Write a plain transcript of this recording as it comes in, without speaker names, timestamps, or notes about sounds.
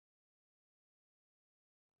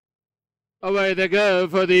Away they go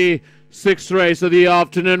for the sixth race of the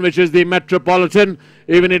afternoon, which is the Metropolitan.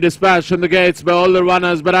 Evenly dispatched from the gates by all the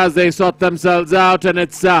runners, but as they sort themselves out, and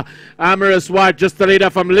it's Amorous White, just the leader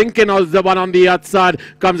from Lincoln, or the one on the outside,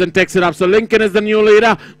 comes and takes it up. So Lincoln is the new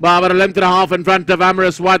leader, by about a length and a half in front of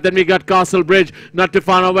Amorous White. Then we got Castle Bridge, not too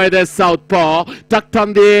far away. There's Southpaw, tucked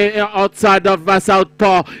on the outside of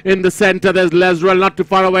Southpaw. In the centre, there's Lesrel, not too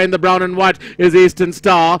far away in the brown and white is Eastern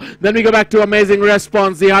Star. Then we go back to Amazing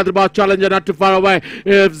Response, the Hyderabad Challenger, not too far away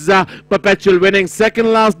is Perpetual winning.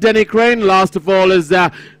 Second last, Denny Crane. Last of all is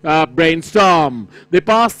Brainstorm. They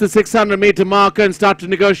pass the 600-meter marker and start to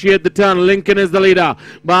negotiate the turn. Lincoln is the leader,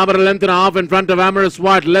 by about a length and a half in front of Amorous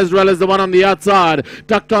White. Lesrel is the one on the outside.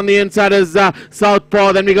 Tucked on the inside is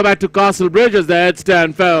Southpaw. Then we go back to Castle Bridge as the heads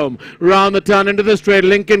turn firm. Round the turn into the straight.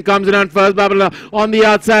 Lincoln comes in on first. On the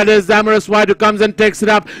outside is Amorous White, who comes and takes it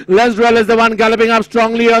up. Lesrel is the one galloping up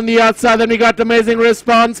strongly on the outside. Then we got Amazing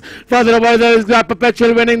Response. Further away there is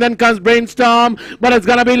Perpetual winning. Then comes Brainstorm, but it's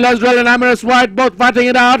going to be Lesrel and Amorous White both fighting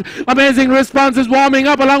it out. Amazing Response is warming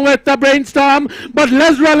up along with the Brainstorm, but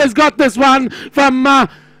Lesrel has got this one from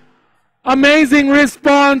Amazing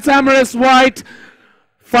Response. Amorous White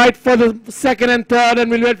fight for the second and third, and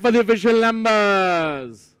we'll wait for the official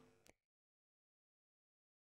numbers.